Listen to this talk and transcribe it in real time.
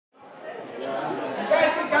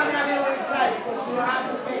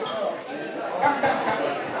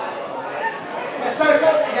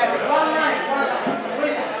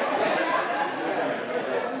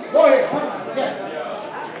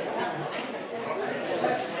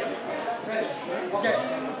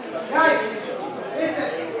Guys, listen.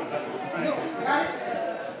 Guys.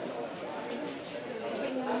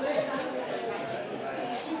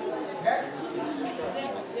 Okay?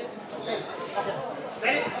 Okay.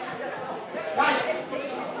 Ready? Guys.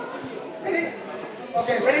 Ready?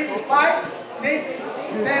 Okay, ready? 5, 6,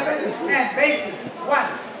 7, and basic. 1,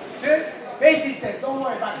 2, basic step. Don't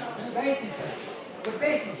worry about it. The basic step. The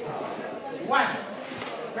basic step. 1.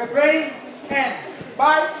 Ready? And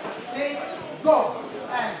 5, 6, go.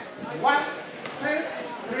 And 1, 2,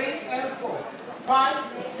 3, and 4. 5,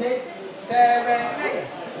 6, 7, 8.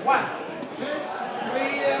 1, 2, 3,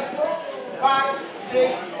 and 4. 5,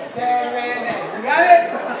 6, 7, 8. You got it?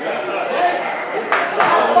 Yes?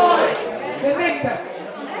 The next step.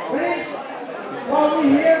 Ready? While we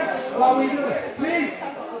here, while we do this. Please.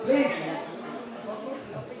 Please.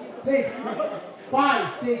 Please.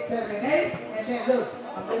 5, 6, 7, 8. And then look.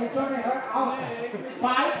 I'm going to turn her outside.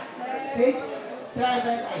 5, 6,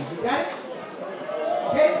 7, 8. You got it?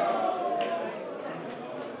 Okay?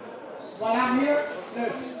 While I'm here,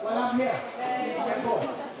 look. While I'm here, you can go.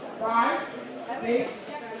 5, 6,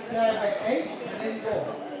 7, 8. And then go.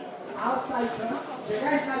 Outside turn. The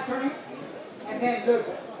guy's not turning. And then look.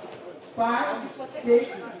 5, 6,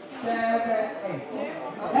 7, 8.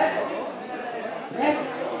 Left. Left.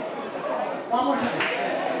 One more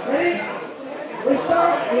time. Ready? We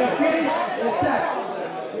start, we are finished, we step.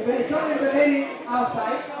 You're going to turn the lady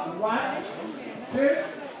outside. 1, 2,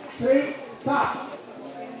 3, stop.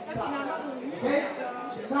 Stop. Okay?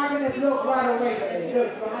 She's not going to look right away. Look,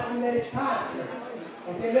 you have to let it pass.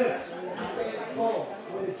 Okay, look. I'm going to go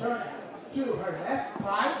with the turn to her left.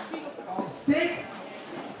 5, on 6,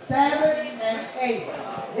 7, and 8.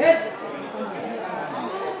 Yes?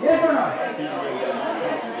 Yes or no?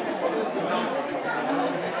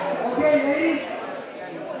 Okay, ladies.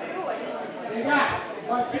 They got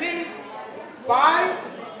what you need. 5,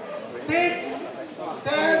 6,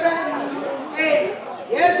 7, 8.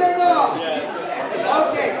 Yes or no? Yes.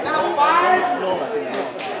 Okay, top 5.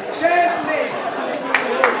 Chairs, please.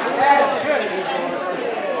 Yes, good.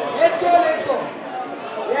 Let's go, let's go.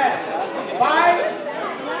 Yes. 5,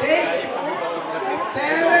 6,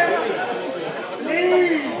 7.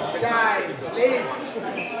 Please, guys, please.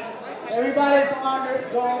 Everybody's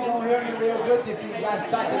don't hear me real good if you guys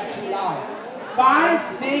talking too loud.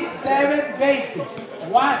 5, 6, 7, basic.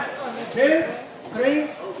 1, 2, 3,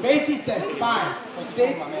 basic step. 5,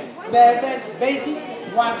 6, 7, basic.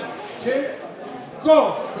 1, 2,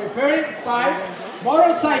 go. Preparing. 5,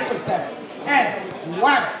 motorcycle step. And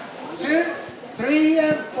 1, 2, 3,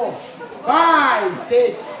 and 4. 5,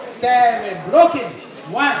 6, 7, blocking.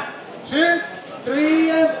 1, 2, 3,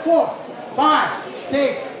 and 4. 5,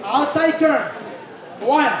 6, outside turn.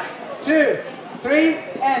 1, 2, 3,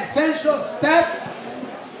 and central step.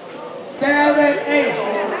 7, 8.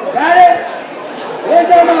 Got it? Yes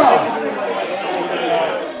or no?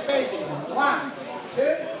 1, 2,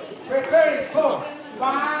 preparing 4,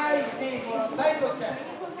 5, 6, motorcycle step.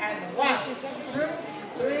 And 1, 2,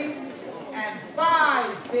 3, and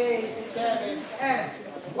 5, 6, 7, and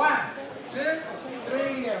 1, 2,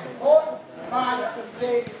 3, and 4, 5,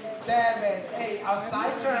 6, 7, 8.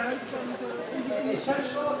 Outside turn. Initial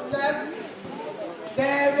short step. 7,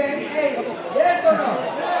 8. Yes or no?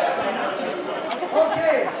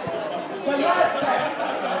 Okay. The last step.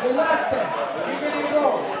 The last step. You're going to go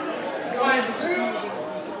 1, 2,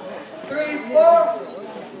 3, 4,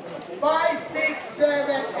 5, 6,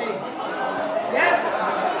 7, 8. Yes?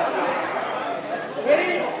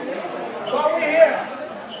 Ready? While we're here,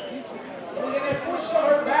 we're going to push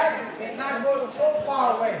her back and not go so far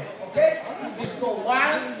away. Okay? Just go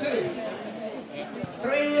 1, 2,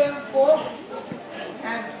 3, and 4,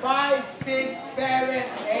 and 5, 6, 7,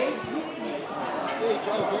 8.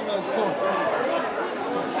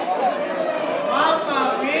 Mamma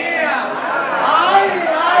mia! Ay,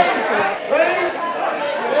 ay! Ready?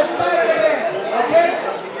 Let's start again. Okay?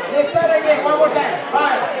 Let's start again. One more time. 5,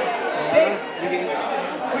 6.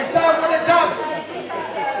 We start from the top.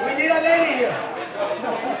 We need a lady here.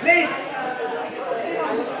 Please.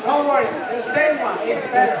 Don't worry. The same one is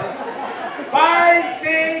better. 5,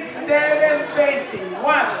 6, 7, basic.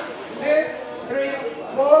 1, 2, 3,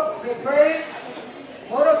 4. Preparing.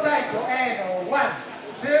 Motorcycle. And 1,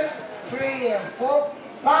 2, 3, and 4.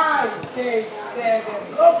 5, 6,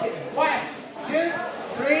 7. Looking. 1, 2,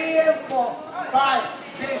 3, and 4. 5,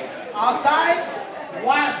 6. Outside.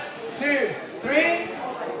 1, 2, 3.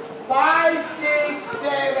 5, 6,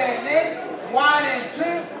 7, 8. 1 and 2,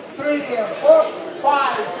 3 and 4.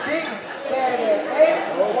 5, 6, 7, 8.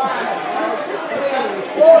 1, 2, 3,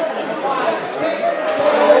 4. 5, 6,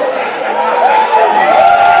 7, 8.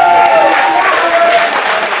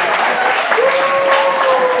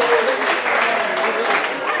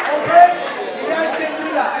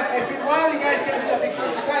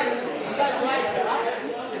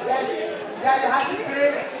 Yeah, you have to put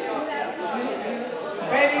it.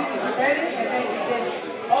 You bend it, and then you just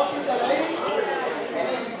hold it the lady.